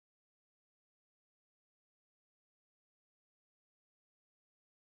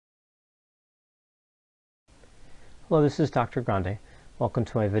Hello, this is Dr. Grande. Welcome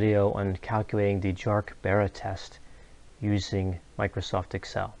to my video on calculating the Jarque-Bera test using Microsoft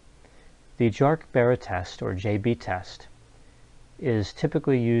Excel. The Jarque-Bera test, or JB test, is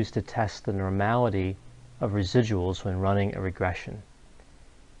typically used to test the normality of residuals when running a regression,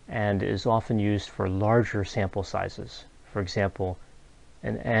 and is often used for larger sample sizes. For example,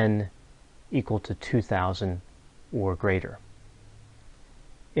 an n equal to 2,000 or greater.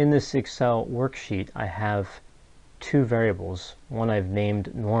 In this Excel worksheet, I have two variables. One I've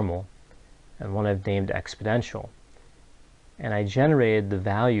named normal and one I've named exponential. And I generated the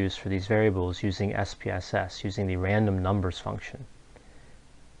values for these variables using SPSS, using the random numbers function.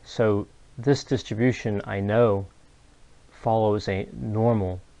 So this distribution I know follows a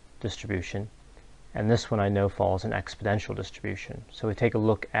normal distribution, and this one I know follows an exponential distribution. So we take a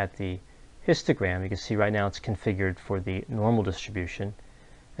look at the histogram. You can see right now it's configured for the normal distribution,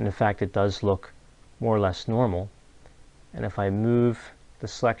 and in fact it does look more or less normal. And if I move the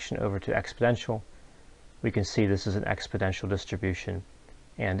selection over to exponential, we can see this is an exponential distribution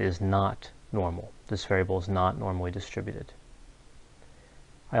and is not normal. This variable is not normally distributed.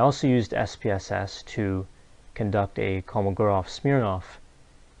 I also used SPSS to conduct a Kolmogorov-Smirnov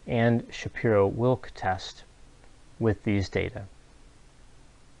and Shapiro-Wilk test with these data.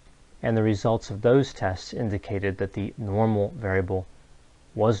 And the results of those tests indicated that the normal variable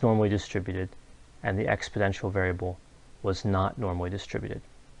was normally distributed and the exponential variable was not normally distributed.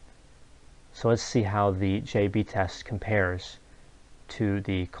 So let's see how the JB test compares to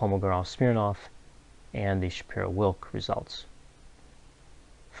the Kolmogorov-Smirnov and the Shapiro-Wilk results.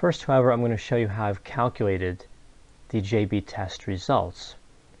 First, however, I'm going to show you how I've calculated the JB test results.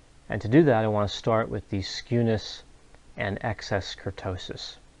 And to do that, I want to start with the skewness and excess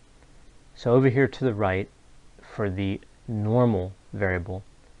kurtosis. So over here to the right, for the normal variable,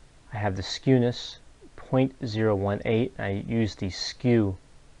 I have the skewness 0.018. I use the skew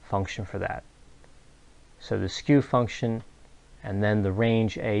function for that. So the skew function and then the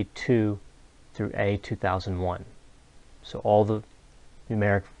range A2 through A2001. So all the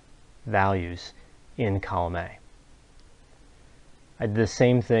numeric values in column A. I did the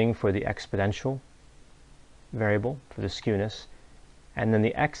same thing for the exponential variable for the skewness, and then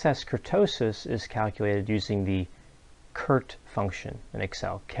the excess kurtosis is calculated using the KURT function in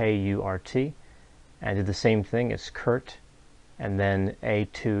Excel, K-U-R-T. I did the same thing as KURT, and then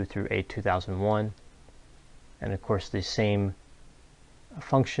A2 through A2001, and of course the same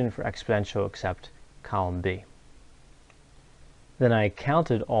function for exponential except column B. Then I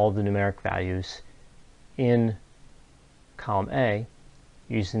counted all the numeric values in column A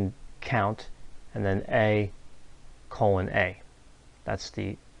using count and then A:A. That's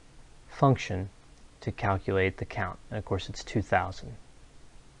the function to calculate the count, and of course it's 2,000.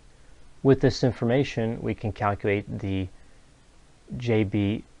 With this information, we can calculate the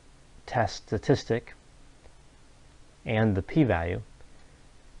JB test statistic and the p-value.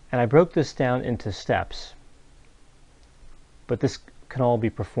 And I broke this down into steps, but this can all be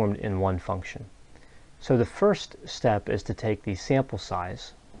performed in one function. So the first step is to take the sample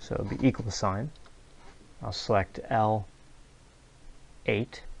size, so it would be equal sign. I'll select L8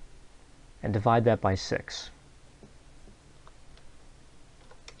 and divide that by 6.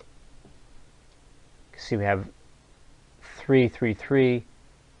 See, we have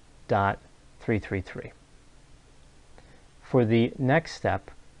 333.333. For the next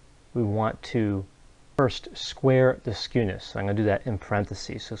step, we want to first square the skewness. So I'm going to do that in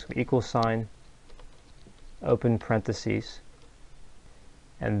parentheses. So it's going to be equal sign, open parentheses,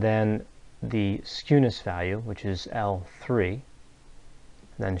 and then the skewness value, which is L3, and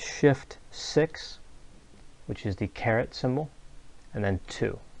then shift 6, which is the caret symbol, and then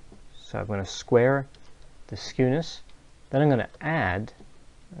 2. So I'm going to square the skewness. Then I'm going to add,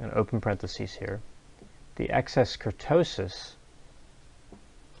 I'm going to open parentheses here, the excess kurtosis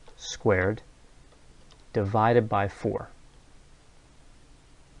squared divided by 4.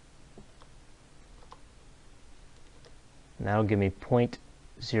 And that'll give me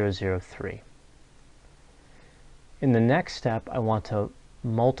 0.003. In the next step, I want to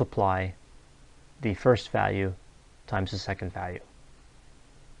multiply the first value times the second value.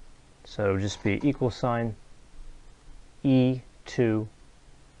 So it'll just be equal sign E2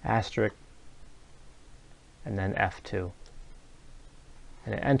 asterisk and then F2.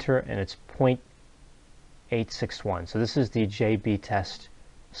 And enter, and it's 0.861. So this is the JB test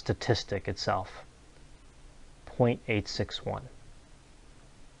statistic itself, 0.861.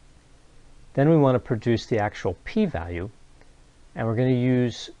 Then we want to produce the actual p-value, and we're going to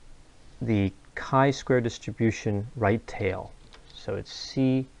use the chi-square distribution right tail. So it's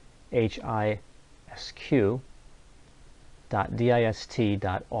CHISQ,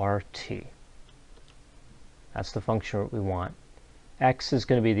 chisq.dist.rt. That's the function we want. X is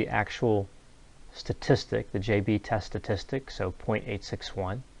going to be the actual statistic, the JB test statistic, so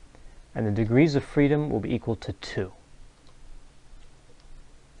 0.861. And the degrees of freedom will be equal to 2.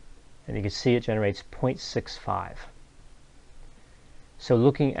 And you can see it generates 0.65. So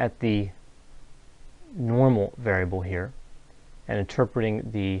looking at the normal variable here and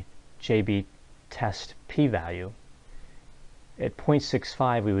interpreting the JB test p-value, at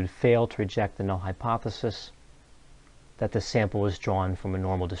 0.65 we would fail to reject the null hypothesis that the sample was drawn from a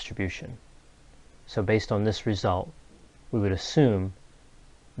normal distribution. So based on this result, we would assume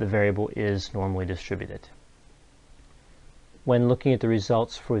the variable is normally distributed. When looking at the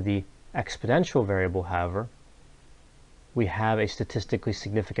results for the exponential variable, however, we have a statistically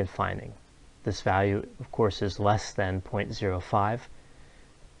significant finding. This value, of course, is less than 0.05,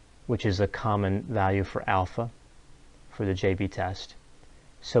 which is a common value for alpha for the JB test.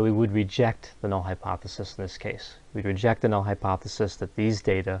 So we would reject the null hypothesis in this case. We'd reject the null hypothesis that these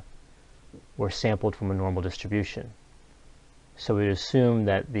data were sampled from a normal distribution. So we'd assume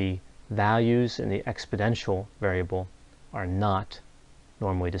that the values in the exponential variable are not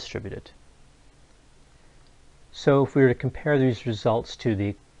normally distributed. So if we were to compare these results to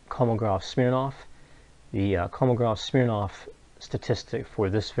the Kolmogorov-Smirnov, the Kolmogorov-Smirnov statistic for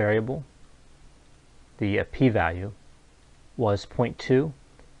this variable, the p-value was 0.2,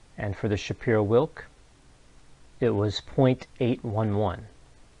 and for the Shapiro-Wilk, it was 0.811.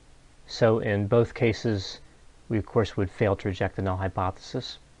 So in both cases, we of course would fail to reject the null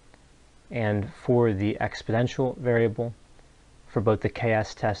hypothesis. And for the exponential variable, for both the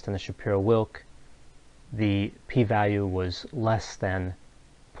KS test and the Shapiro-Wilk, the p-value was less than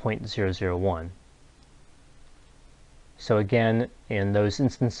 0.001. So again, in those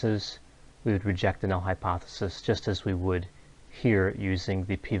instances, we would reject the null hypothesis just as we would here using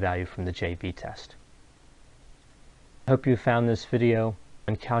the p-value from the JB test. I hope you found this video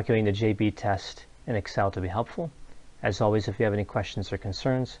on calculating the JB test in Excel to be helpful. As always, if you have any questions or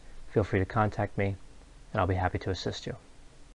concerns, feel free to contact me, and I'll be happy to assist you.